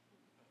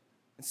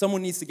and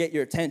someone needs to get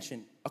your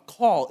attention, a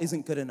call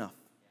isn't good enough.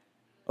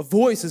 A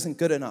voice isn't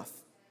good enough.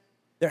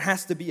 There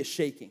has to be a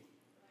shaking.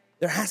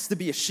 There has to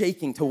be a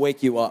shaking to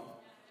wake you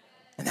up.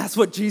 And that's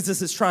what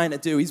Jesus is trying to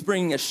do. He's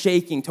bringing a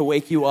shaking to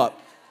wake you up.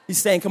 He's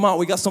saying, come on,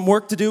 we got some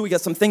work to do. We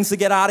got some things to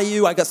get out of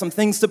you. I got some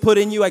things to put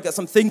in you. I got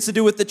some things to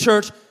do with the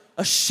church.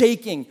 A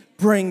shaking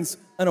brings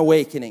an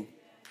awakening.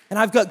 And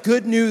I've got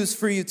good news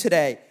for you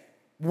today.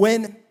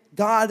 When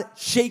God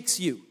shakes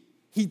you,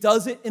 he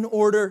does it in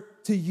order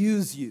to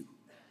use you.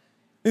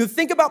 Now,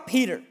 think about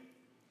Peter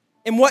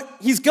and what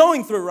he's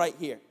going through right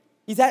here.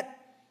 He's at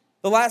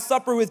the Last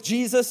Supper with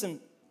Jesus, and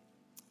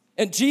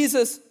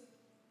Jesus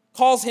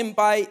calls him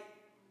by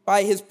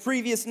his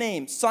previous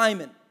name,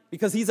 Simon,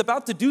 because he's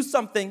about to do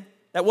something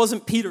that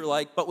wasn't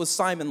Peter-like, but was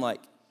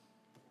Simon-like.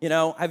 You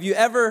know, have you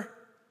ever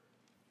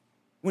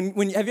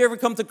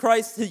come to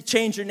Christ, he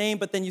changed your name,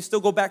 but then you still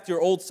go back to your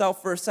old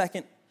self for a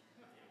second?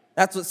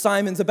 That's what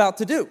Simon's about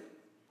to do.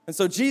 And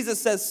so Jesus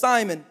says,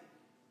 Simon,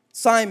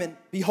 Simon,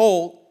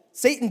 behold,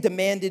 Satan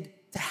demanded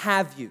to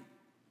have you,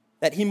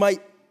 that he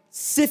might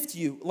sift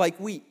you like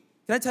wheat.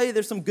 Can I tell you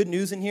there's some good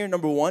news in here?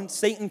 Number one,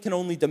 Satan can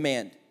only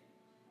demand.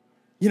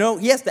 You know,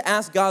 he has to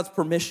ask God's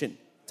permission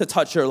to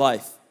touch your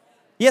life.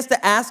 He has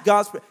to ask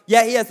God's,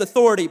 yeah, he has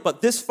authority,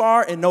 but this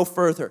far and no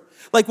further.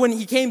 Like when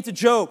he came to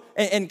Job,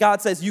 and God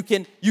says, you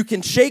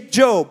can shake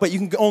Job, but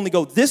you can only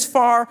go this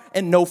far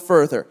and no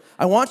further.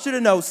 I want you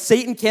to know,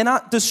 Satan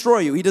cannot destroy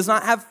you. He does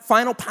not have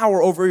final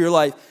power over your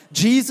life.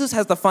 Jesus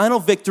has the final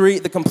victory,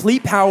 the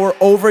complete power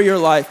over your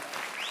life.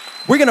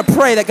 We're going to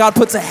pray that God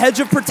puts a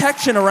hedge of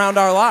protection around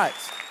our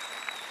lives.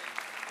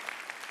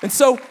 And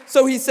so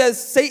he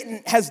says,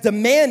 Satan has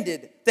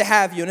demanded to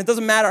have you, and it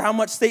doesn't matter how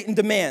much Satan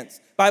demands.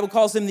 The Bible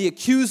calls him the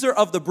accuser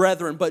of the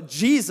brethren, but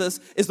Jesus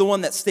is the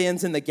one that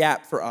stands in the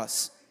gap for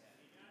us.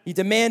 He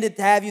demanded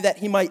to have you that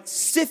he might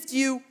sift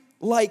you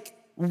like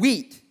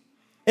wheat.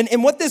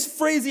 And what this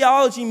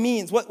phraseology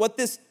means, what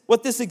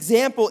this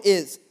example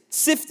is,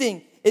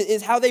 sifting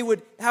is how they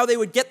would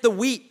get the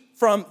wheat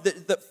from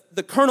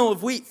the kernel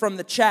of wheat from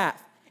the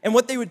chaff. And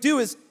what they would do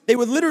is they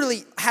would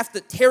literally have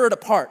to tear it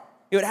apart.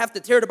 They would have to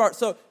tear it apart.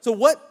 So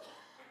what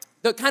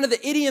the kind of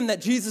the idiom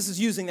that Jesus is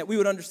using that we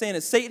would understand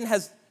is Satan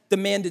has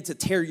demanded to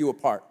tear you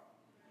apart.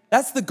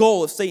 That's the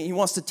goal of Satan. He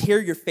wants to tear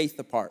your faith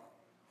apart.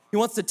 He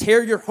wants to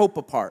tear your hope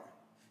apart.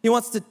 He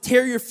wants to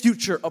tear your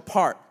future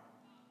apart.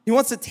 He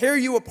wants to tear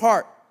you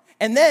apart.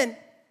 And then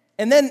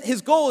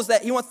his goal is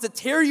that he wants to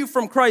tear you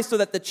from Christ so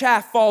that the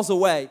chaff falls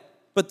away,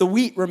 but the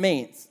wheat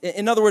remains.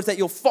 In other words, that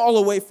you'll fall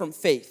away from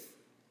faith.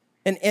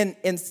 And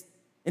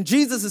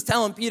Jesus is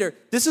telling Peter,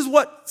 this is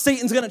what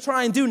Satan's going to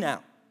try and do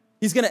now.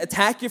 He's going to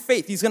attack your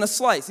faith. He's going to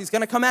slice. He's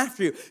going to come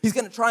after you. He's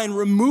going to try and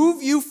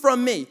remove you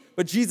from me.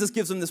 But Jesus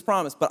gives him this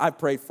promise, but I've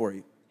prayed for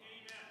you.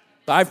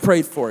 I've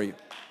prayed for you.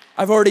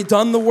 I've already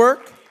done the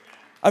work.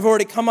 I've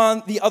already come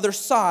on the other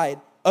side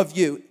of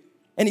you.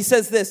 And he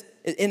says this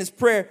in his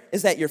prayer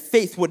is that your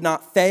faith would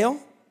not fail,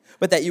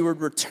 but that you would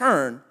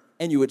return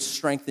and you would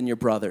strengthen your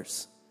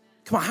brothers.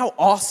 Come on, how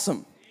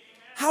awesome.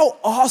 How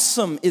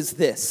awesome is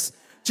this?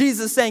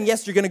 Jesus is saying,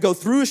 yes, you're going to go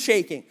through a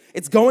shaking.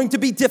 It's going to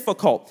be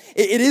difficult.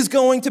 It is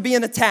going to be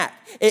an attack.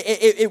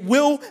 It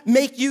will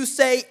make you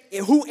say,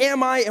 who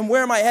am I and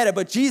where am I headed?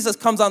 But Jesus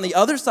comes on the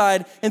other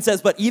side and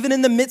says, but even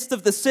in the midst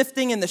of the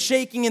sifting and the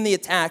shaking and the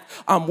attack,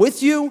 I'm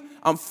with you.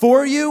 I'm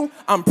for you.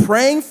 I'm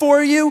praying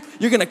for you.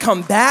 You're going to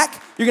come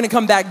back. You're going to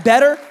come back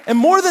better. And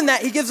more than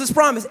that, he gives this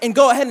promise, and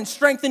go ahead and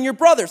strengthen your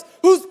brothers.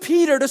 Who's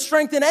Peter to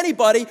strengthen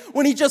anybody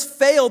when he just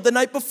failed the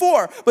night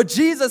before? But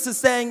Jesus is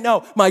saying,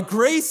 no, my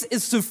grace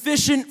is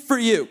sufficient for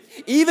you.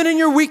 Even in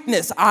your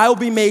weakness, I'll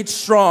be made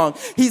strong.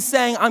 He's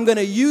saying, I'm going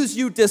to use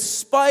you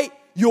despite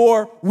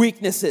your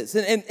weaknesses.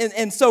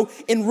 And so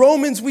in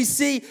Romans, we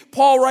see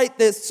Paul write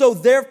this, so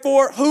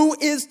therefore, who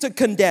is to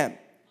condemn?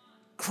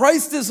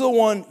 Christ is the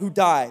one who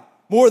died.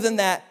 More than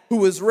that, who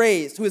was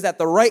raised, who is at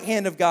the right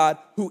hand of God,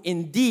 who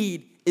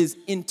indeed is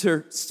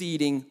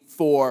interceding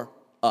for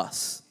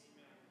us.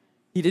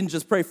 He didn't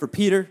just pray for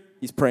Peter,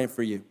 he's praying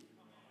for you.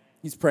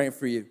 He's praying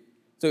for you.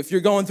 So if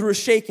you're going through a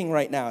shaking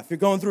right now, if you're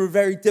going through a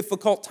very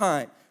difficult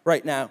time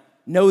right now,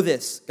 know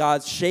this,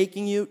 God's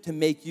shaking you to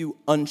make you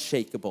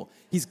unshakable.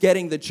 He's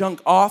getting the junk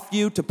off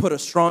you to put a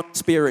strong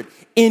spirit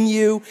in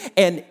you,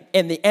 and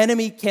the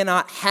enemy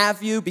cannot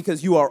have you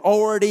because you are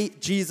already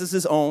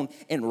Jesus' own.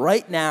 And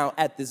right now,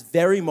 at this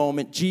very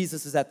moment,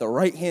 Jesus is at the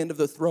right hand of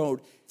the throne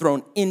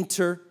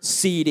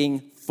interceding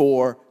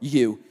for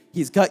you.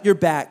 He's got your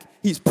back.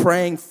 He's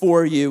praying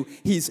for you.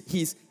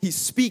 He's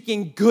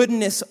speaking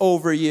goodness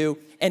over you,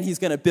 and he's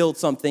going to build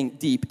something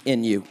deep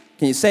in you.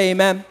 Can you say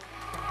amen?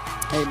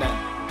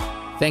 Amen.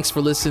 Thanks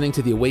for listening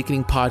to the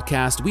Awakening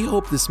Podcast. We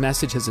hope this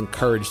message has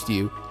encouraged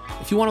you.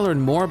 If you want to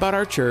learn more about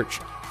our church,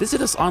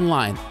 visit us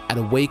online at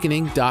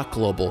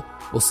awakening.global.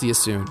 We'll see you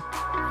soon.